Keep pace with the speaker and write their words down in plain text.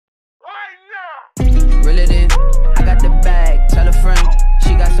reel it in. I got the bag, tell a friend, she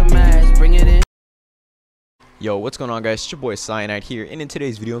got some ass, bring it in. Yo, what's going on, guys? It's your boy Cyanide here, and in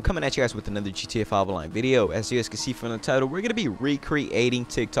today's video I'm coming at you guys with another GTA 5 Online video. As you guys can see from the title, we're gonna be recreating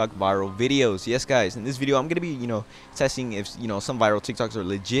TikTok viral videos. Yes guys, in this video I'm gonna be testing if some viral TikToks are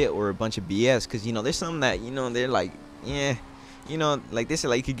legit or a bunch of BS, because there's some that they're like, yeah, like they say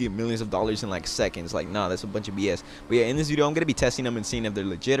like you could get millions of dollars in like seconds. Like, nah, that's a bunch of BS. But yeah, in this video I'm gonna be testing them and seeing if they're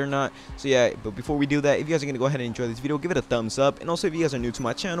legit or not. So yeah, but before we do that, if you guys are gonna go ahead and enjoy this video, give it a thumbs up. And also, if you guys are new to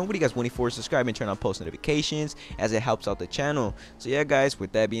my channel, what are you guys waiting for? Subscribe and turn on post notifications, as it helps out the channel. So yeah guys,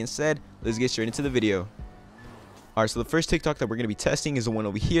 with that being said, let's get straight into the video. Alright, so the first TikTok that we're going to be testing is the one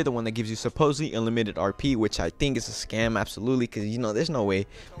over here, the one that gives you supposedly unlimited RP, which I think is a scam, absolutely, because there's no way.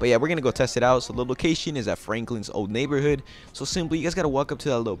 But yeah, we're going to go test it out. So the location is at Franklin's old neighborhood. So simply, you guys got to walk up to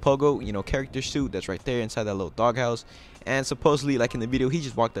that little pogo, character suit that's right there inside that little doghouse. And supposedly, like in the video, he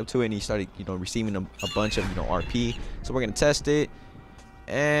just walked up to it and he started, receiving a bunch of, RP. So we're going to test it.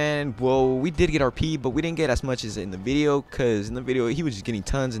 And well, we did get RP, but we didn't get as much as in the video, because in the video he was just getting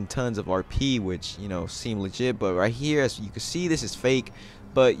tons and tons of RP, which seemed legit. But right here, as you can see, this is fake.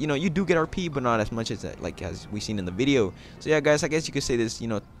 But you do get RP, but not as much as as we seen in the video. So yeah guys, I guess you could say this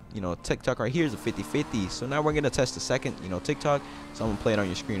TikTok right here is a 50-50. So now we're gonna test the second TikTok. So I'm gonna play it on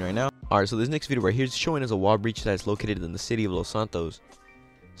your screen right now. Alright, so this next video right here is showing us a wall breach that is located in the city of Los Santos.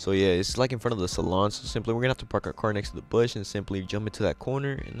 So yeah, it's like in front of the salon. So simply, we're gonna have to park our car next to the bush and simply jump into that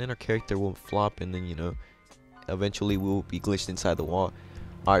corner, and then our character will flop, and then eventually we will be glitched inside the wall.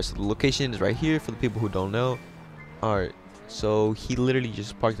 Alright, so the location is right here for the people who don't know. Alright, so he literally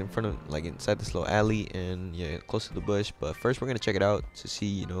just parked in front of, like, inside this little alley, and yeah, close to the bush. But first we're gonna check it out to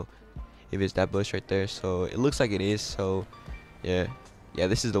see if it's that bush right there. So it looks like it is. So yeah,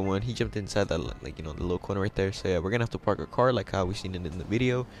 this is the one. He jumped inside that, the little corner right there. So yeah, we're gonna have to park our car like how we seen it in the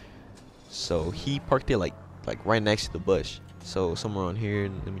video. So he parked it like right next to the bush. So somewhere on here.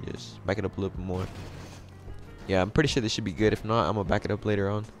 Let me just back it up a little bit more. Yeah, I'm pretty sure this should be good. If not, I'm gonna back it up later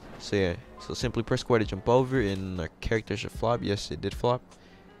on. So yeah, so simply press square to jump over, and our character should flop. Yes, it did flop.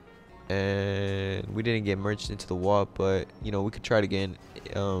 And we didn't get merged into the wall, but we could try it again.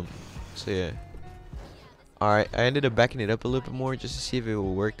 So yeah. Alright, I ended up backing it up a little bit more just to see if it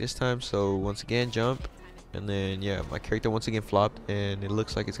will work this time. So once again, jump, and then yeah, my character once again flopped, and it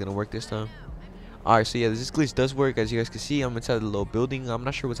looks like it's gonna work this time. Alright, so yeah, this glitch does work. As you guys can see, I'm inside the little building. I'm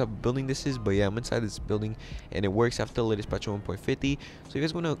not sure what type of building this is, but yeah, I'm inside this building, and it works after the latest patch 1.50. So you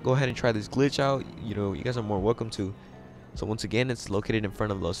guys want to go ahead and try this glitch out, you guys are more welcome to. So once again, it's located in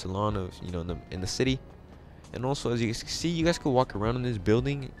front of the salon of in the city. And also, as you guys can see, you guys could walk around in this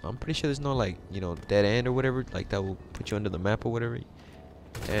building. I'm pretty sure there's no dead end or whatever, like that will put you under the map or whatever.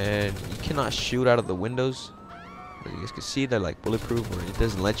 And you cannot shoot out of the windows. As you guys can see, they're like bulletproof, or it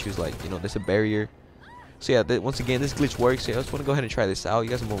doesn't let you. It's like there's a barrier. So yeah, once again, this glitch works. So yeah, I just want to go ahead and try this out. You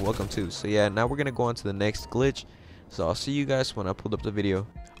guys are more welcome to. So yeah, now we're gonna go on to the next glitch. So I'll see you guys when I pulled up the video.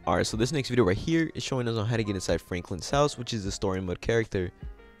 Alright, so this next video right here is showing us on how to get inside Franklin's house, which is the story mode character.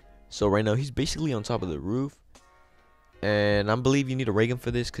 So right now he's basically on top of the roof, and I believe you need a ray gun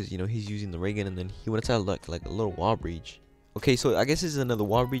for this, because he's using the ray gun, and then he went inside like a little wall breach. Okay, so I guess this is another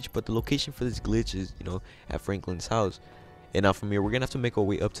wall breach, but the location for this glitch is at Franklin's house. And now from here, we're gonna have to make our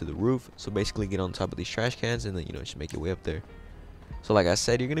way up to the roof. So basically, get on top of these trash cans, and then just make your way up there. So like I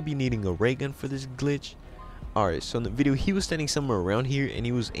said, you're gonna be needing a ray gun for this glitch. Alright, so in the video, he was standing somewhere around here, and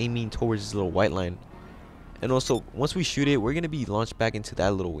he was aiming towards this little white line. And also, once we shoot it, we're gonna be launched back into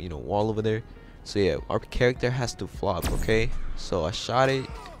that little wall over there. So yeah, our character has to flop. Okay, so I shot it,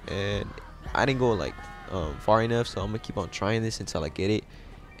 and I didn't go far enough, so I'm gonna keep on trying this until I get it.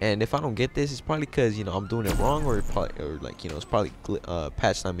 And if I don't get this, it's probably because I'm doing it wrong, or it's probably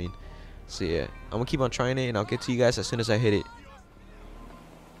patched, I mean. So yeah, I'm gonna keep on trying it, and I'll get to you guys as soon as I hit it.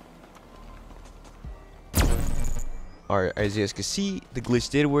 Alright, as you guys can see, the glitch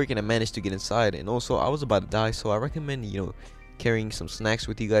did work, and I managed to get inside. And also, I was about to die, so I recommend carrying some snacks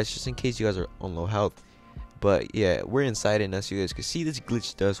with you guys, just in case you guys are on low health. But yeah, we're inside, and as you guys can see, this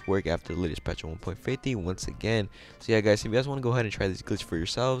glitch does work after the latest patch 1.50 once again. So yeah guys, if you guys want to go ahead and try this glitch for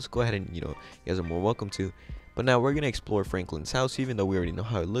yourselves, go ahead and you guys are more welcome to. But now we're gonna explore Franklin's house, even though we already know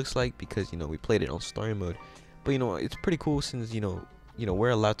how it looks like, because we played it on story mode. But it's pretty cool, since we're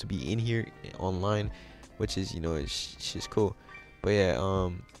allowed to be in here online, which is it's just cool. But yeah,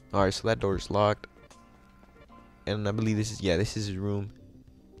 alright, so that door is locked, and I believe this is his room.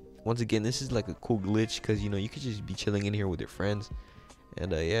 Once again, this is like a cool glitch, because you could just be chilling in here with your friends.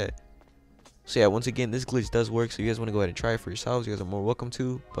 And yeah, so yeah, once again, this glitch does work. So you guys want to go ahead and try it for yourselves, you guys are more welcome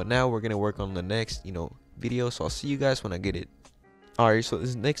to. But now we're gonna work on the next video, so I'll see you guys when I get it. Alright, so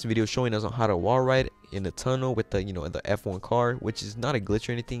this next video is showing us on how to wall ride. in the tunnel with the the F1 car, which is not a glitch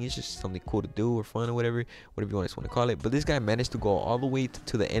or anything. It's just something cool to do or fun or whatever you want to call it. But this guy managed to go all the way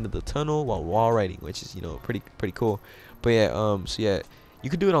to the end of the tunnel while wall riding, which is pretty cool. But yeah, so yeah, you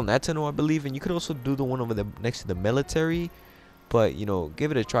could do it on that tunnel, I believe, and you could also do the one over the next to the military. But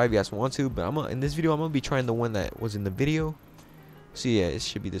give it a try if you guys want to. But in this video I'm gonna be trying the one that was in the video. So yeah, it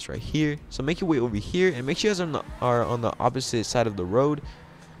should be this right here. So make your way over here and make sure you guys are on the opposite side of the road.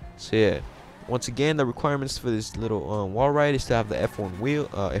 So yeah, once again, the requirements for this little wall ride is to have the F1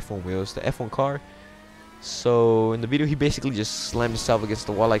 wheels, the F1 car. So in the video, he basically just slammed himself against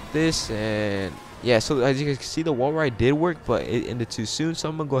the wall like this, and yeah. So as you guys can see, the wall ride did work, but it ended too soon. So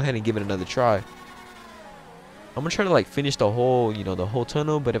I'm gonna go ahead and give it another try. I'm gonna try to like finish the whole, the whole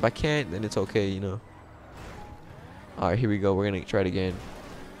tunnel, but if I can't, then it's okay, Alright, here we go. We're gonna try it again.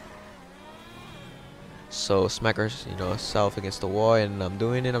 So smack ourselves against the wall, and I'm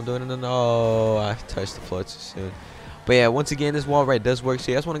doing it, and oh, I touched the floor too soon. But yeah, once again, this wall ride does work.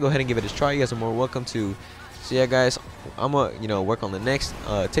 So you guys want to go ahead and give it a try. You guys are more welcome to. So yeah, guys, I'm gonna work on the next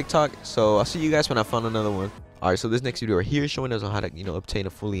TikTok. So I'll see you guys when I find another one. Alright, so this next video right here is showing us on how to obtain a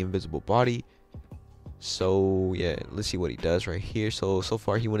fully invisible body. So yeah, let's see what he does right here. So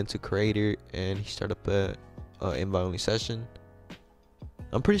far he went into creator and he started up a invite only session.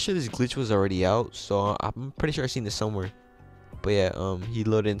 I'm pretty sure this glitch was already out, so I'm pretty sure I've seen this somewhere. But yeah, he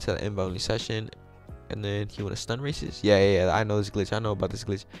loaded into the invite only session, and then he went to stun races. Yeah, I know this glitch. I know about this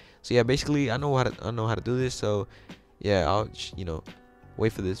glitch. So yeah, basically I know how to do this. So yeah, I'll just,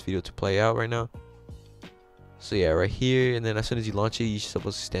 wait for this video to play out right now. So yeah, right here, and then as soon as you launch it, you're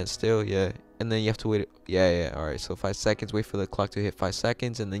supposed to stand still. Yeah, and then you have to wait. Yeah. All right, so 5 seconds. Wait for the clock to hit 5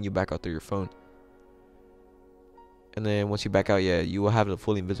 seconds, and then you back out through your phone. And then once you back out, yeah, you will have a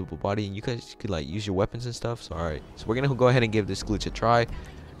fully invisible body, and you guys could like use your weapons and stuff. So alright, so we're gonna go ahead and give this glitch a try.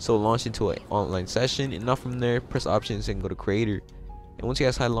 So launch into an online session, and now from there press options and go to creator. And once you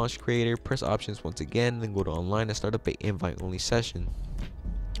guys had launched creator, press options once again, then go to online and start up an invite only session.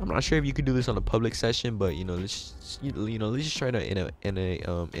 I'm not sure if you could do this on a public session, but let's just try to in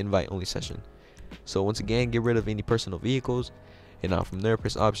a invite only session. So once again, get rid of any personal vehicles. And now from there,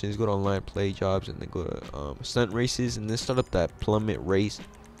 press options, go to online, play jobs, and then go to stunt races, and then start up that plummet race.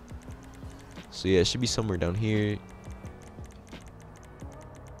 So yeah, it should be somewhere down here.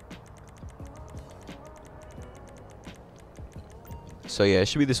 So yeah, it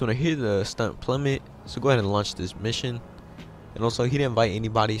should be this one right here, the stunt plummet. So go ahead and launch this mission. And also, he didn't invite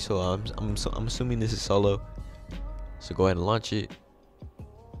anybody, so I'm assuming this is solo. So go ahead and launch it.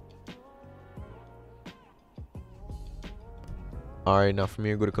 Alright, now from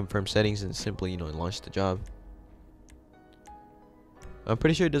here, go to confirm settings and simply, launch the job. I'm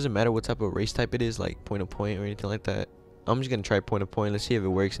pretty sure it doesn't matter what type of race type it is, like point to point or anything like that. I'm just gonna try point to point. Let's see if it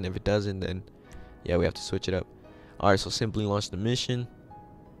works, and if it doesn't, then yeah, we have to switch it up. Alright, so simply launch the mission.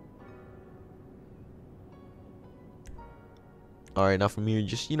 Alright, now from here,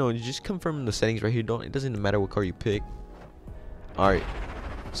 just just confirm the settings right here. It doesn't matter what car you pick. Alright,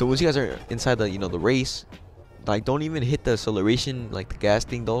 so once you guys are inside the the race, like don't even hit the acceleration, like the gas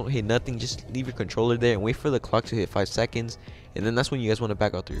thing, don't hit nothing, just leave your controller there and wait for the clock to hit 5 seconds, and then that's when you guys want to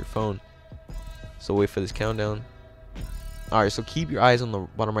back out through your phone. So wait for this countdown. Alright, so keep your eyes on the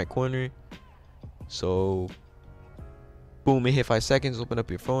bottom right corner. So boom, it hit 5 seconds, open up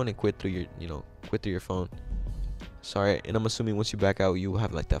your phone and quit through your phone. Sorry, and I'm assuming once you back out, you will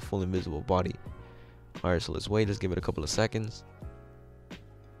have like that full invisible body. Alright, so let's wait, let's give it a couple of seconds.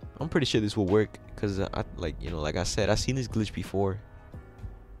 I'm pretty sure this will work, because like I said, I've seen this glitch before.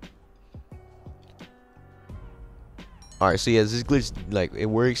 Alright, so yeah, this glitch, like, it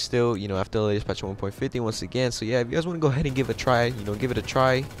works still, after the latest patch 1.50 once again. So yeah, if you guys want to go ahead and give it a try, give it a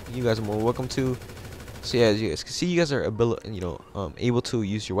try, you guys are more welcome to. So yeah, as you guys can see, you guys are able to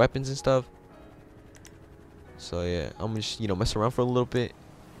use your weapons and stuff. So yeah, I'm just mess around for a little bit.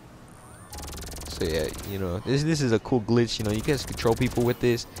 So yeah, this is a cool glitch. You guys control people with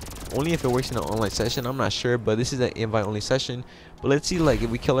this. Only if it works in an online session, I'm not sure, but this is an invite only session. But let's see, like, if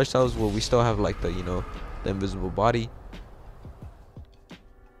we kill ourselves, will we still have like the the invisible body?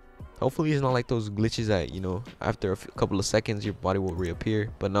 Hopefully it's not like those glitches that after a couple of seconds your body will reappear.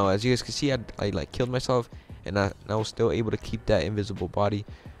 But no, as you guys can see, I like killed myself, and I was still able to keep that invisible body.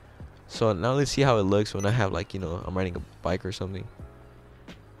 So now let's see how it looks when I have like I'm riding a bike or something.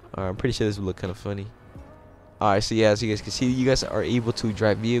 I'm pretty sure this will look kind of funny. Alright, so yeah, as you guys can see, you guys are able to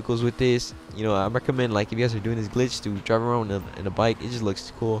drive vehicles with this. I recommend, like, if you guys are doing this glitch, to drive around in a bike. It just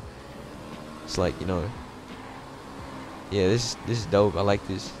looks cool. It's like, yeah, this is dope. I like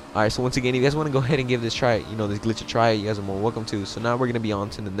this. Alright, so once again, if you guys want to go ahead and give this try, you know, this glitch a try, you guys are more welcome to. So now we're going to be on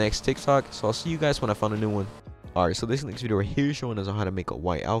to the next TikTok. So I'll see you guys when I find a new one. Alright, so this next video right here is showing us on how to make a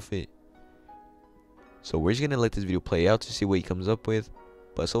white outfit. So we're just going to let this video play out to see what he comes up with.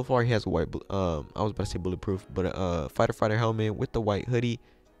 But so far he has a white, I was about to say bulletproof, but a fighter helmet with the white hoodie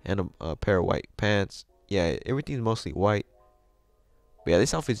and a pair of white pants. Yeah, everything's mostly white. But yeah,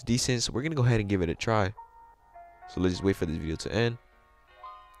 this outfit's decent, so we're going to go ahead and give it a try. So let's just wait for this video to end.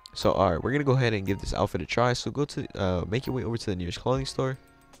 So alright, we're going to go ahead and give this outfit a try. So go to, make your way over to the nearest clothing store.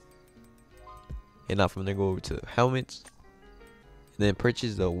 And now from there, go over to helmets. And then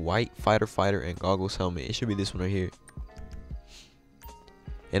purchase the white fighter and goggles helmet. It should be this one right here.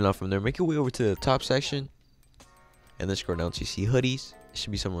 And now from there, make your way over to the top section. And then scroll down to see hoodies. It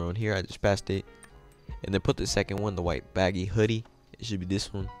should be somewhere around here. I just passed it. And then put the second one, the white baggy hoodie. It should be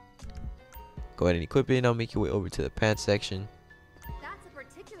this one. Go ahead and equip it. Now make your way over to the pants section. That's a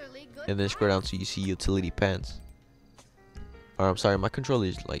particularly good And then scroll down so you see utility pants. Or I'm sorry, my controller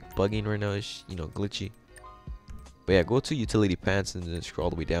is like bugging right now. It's, you know, glitchy. But yeah, go to utility pants and then scroll all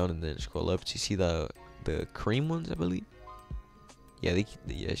the way down and then scroll up to see the cream ones, I believe. Yeah,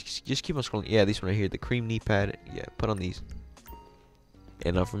 yeah, just keep on scrolling. Yeah, this one right here, the cream knee pad. Yeah, put on these.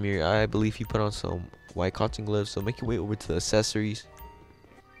 And now from here, I believe you put on some white cotton gloves. So make your way over to the accessories.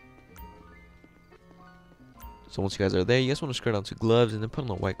 So once you guys are there, you guys want to scroll down to gloves and then put on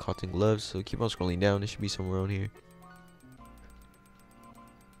the white cotton gloves. So keep on scrolling down. It should be somewhere around here.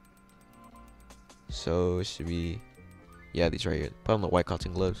 So it should be, yeah, these right here. Put on the white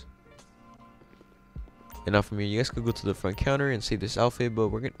cotton gloves. And now from here, you guys could go to the front counter and save this outfit, but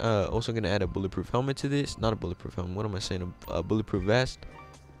we're gonna also gonna add a bulletproof helmet to this. Not a bulletproof helmet. What am I saying? A bulletproof vest.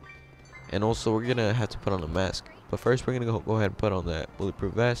 And also, we're gonna have to put on a mask. But first, we're gonna go ahead and put on that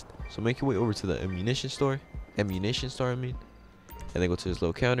bulletproof vest. So make your way over to the ammunition store. I mean. And then go to this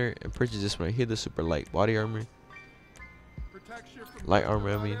low counter and purchase this one right here, the super light body armor. Light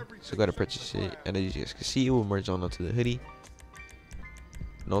armor, I mean. So gotta purchase it, and as you guys can see, it will merge on onto the hoodie.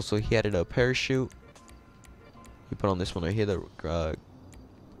 And also, he added a parachute. He put on this one right here, the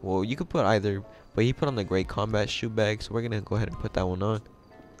well, you could put either, but he put on the gray combat shoe bag, so we're gonna go ahead and put that one on.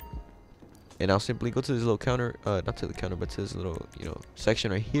 And I'll simply go to this little counter, not to the counter, but to this little, you know,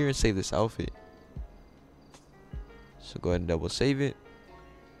 section right here and save this outfit. So go ahead and double save it.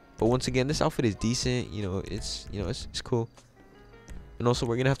 But once again, this outfit is decent, you know, it's cool. And also,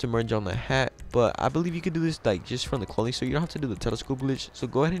 we're gonna have to merge on the hat, but I believe you could do this like just from the clothing store. You don't have to do the telescope glitch. So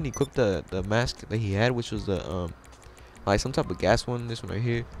go ahead and equip the mask that he had, which was the like some type of gas one. This one right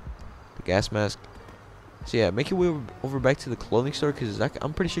here, the gas mask. So yeah, make your way over back to the clothing store, because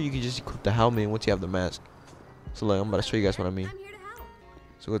I'm pretty sure you can just equip the helmet once you have the mask. So like, I'm about to show you guys what I mean. I'm here to help.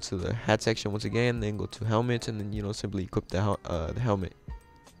 So go to the hat section once again, then go to helmets, and then, you know, simply equip the helmet.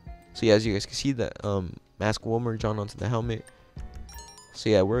 So yeah, as you guys can see, that mask will merge onto the helmet. So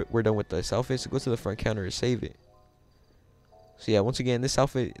yeah, we're done with this outfit. So go to the front counter and save it. So yeah, once again, this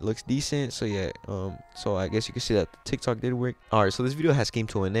outfit looks decent. So yeah, so I guess you can see that the TikTok did work. Alright, so this video has came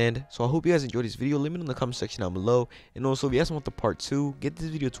to an end. So I hope you guys enjoyed this video. Let me know in the comment section down below. And also, if you guys want the part 2, get this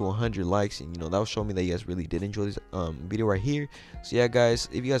video to 100 likes, and you know, that will show me that you guys really did enjoy this video right here. So yeah, guys,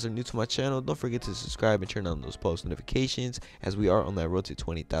 if you guys are new to my channel, don't forget to subscribe and turn on those post notifications, as we are on that road to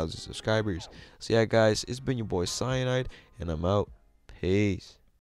 20,000 subscribers. So yeah, guys, it's been your boy Cyanide, and I'm out. Peace.